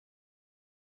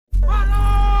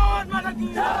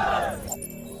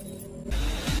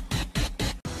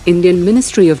Indian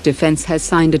Ministry of Defence has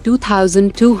signed a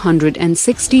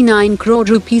 2,269 crore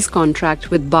rupees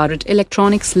contract with Bharat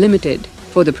Electronics Limited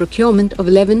for the procurement of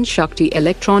 11 Shakti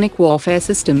electronic warfare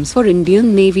systems for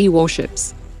Indian Navy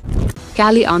warships.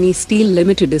 Kalyani Steel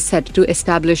Limited is set to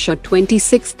establish a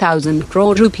 26,000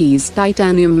 crore rupees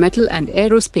titanium metal and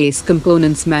aerospace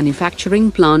components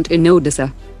manufacturing plant in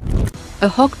Odisha. A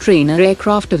Hawk trainer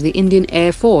aircraft of the Indian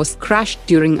Air Force crashed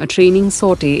during a training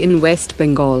sortie in West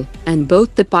Bengal, and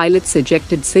both the pilots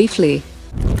ejected safely.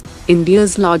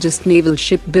 India's largest naval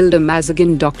shipbuilder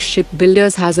Mazagon Dock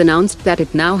Shipbuilders has announced that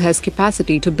it now has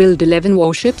capacity to build 11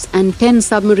 warships and 10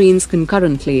 submarines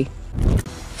concurrently.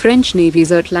 French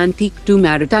Navy's Atlantique II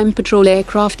maritime patrol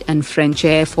aircraft and French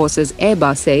Air Force's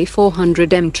Airbus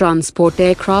A400M transport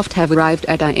aircraft have arrived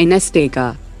at INS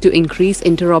Dega to increase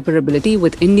interoperability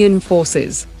with Indian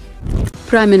forces.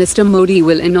 Prime Minister Modi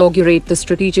will inaugurate the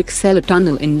strategic Sela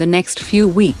Tunnel in the next few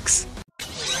weeks.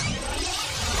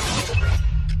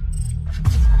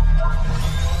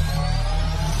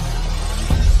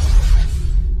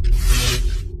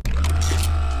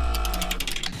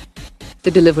 The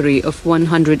delivery of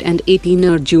 118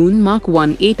 Arjun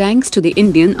Mk1A tanks to the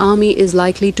Indian Army is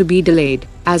likely to be delayed,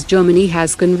 as Germany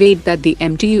has conveyed that the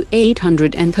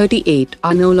MTU-838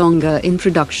 are no longer in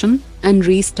production, and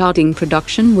restarting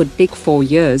production would take 4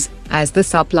 years, as the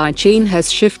supply chain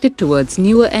has shifted towards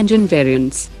newer engine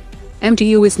variants.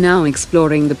 MTU is now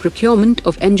exploring the procurement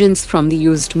of engines from the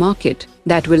used market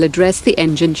that will address the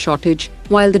engine shortage,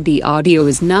 while the DRDO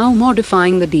is now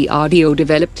modifying the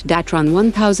DRDO-developed Datran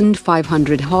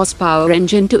 1500 horsepower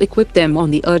engine to equip them on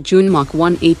the Arjun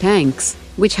Mk1A tanks,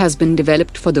 which has been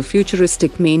developed for the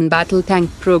futuristic main battle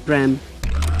tank program.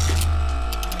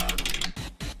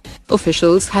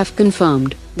 Officials have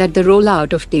confirmed that the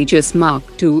rollout of Tejas Mark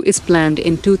II is planned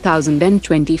in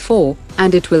 2024,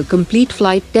 and it will complete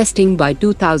flight testing by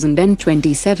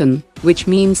 2027, which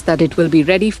means that it will be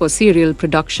ready for serial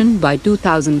production by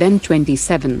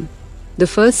 2027. The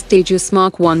first Tejas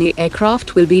Mark I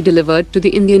aircraft will be delivered to the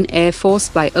Indian Air Force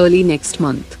by early next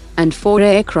month, and 4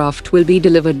 aircraft will be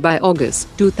delivered by August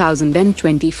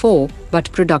 2024, but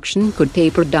production could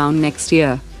taper down next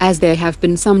year, as there have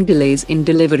been some delays in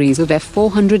deliveries of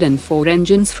F404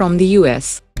 engines from the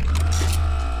US.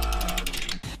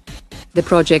 The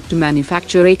project to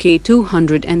manufacture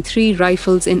AK-203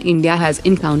 rifles in India has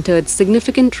encountered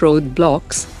significant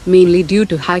roadblocks, mainly due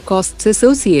to high costs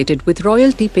associated with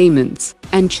royalty payments,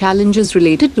 and challenges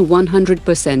related to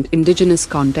 100% indigenous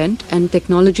content and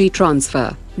technology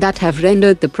transfer, that have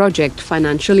rendered the project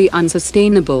financially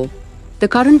unsustainable. The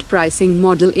current pricing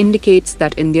model indicates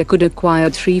that India could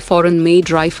acquire 3 foreign-made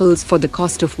rifles for the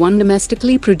cost of 1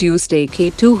 domestically produced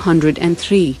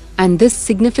AK-203, and this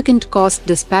significant cost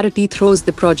disparity throws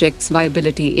the project's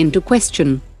viability into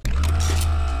question.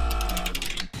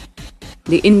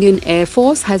 The Indian Air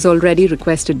Force has already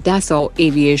requested Dassault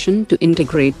Aviation to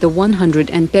integrate the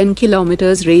 110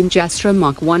 km range Astra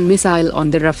MK1 missile on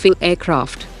the Rafale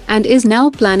aircraft, and is now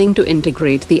planning to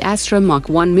integrate the Astra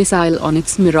MK1 missile on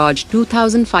its Mirage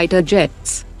 2000 fighter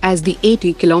jets, as the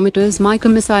 80 km Mica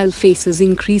missile faces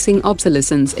increasing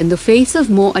obsolescence in the face of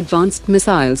more advanced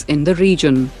missiles in the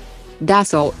region.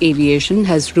 Dassault Aviation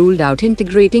has ruled out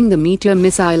integrating the Meteor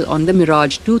missile on the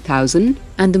Mirage 2000,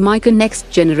 and the Mica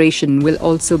next generation will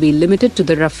also be limited to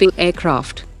the Rafale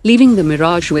aircraft, leaving the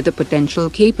Mirage with a potential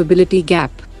capability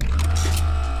gap.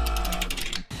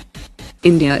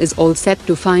 India is all set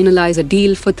to finalize a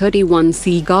deal for 31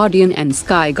 Sea Guardian and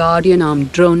Sky Guardian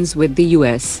armed drones with the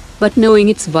US, but knowing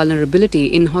its vulnerability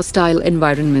in hostile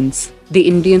environments, the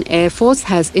Indian Air Force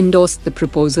has endorsed the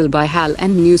proposal by HAL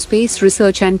and New Space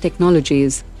Research and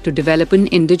Technologies to develop an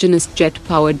indigenous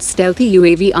jet-powered stealthy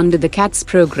UAV under the CATS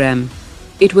program.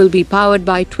 It will be powered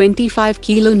by 25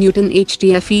 kN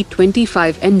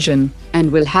HTFE-25 engine,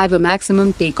 and will have a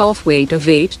maximum takeoff weight of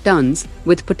 8 tons,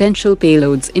 with potential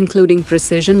payloads including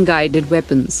precision-guided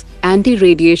weapons,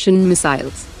 anti-radiation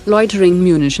missiles, loitering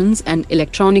munitions and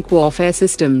electronic warfare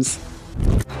systems.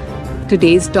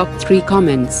 Today's top 3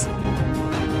 comments.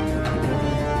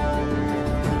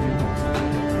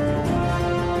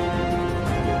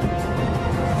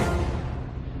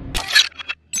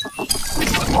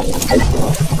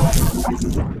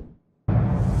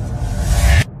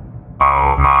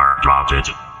 Omar dropped it.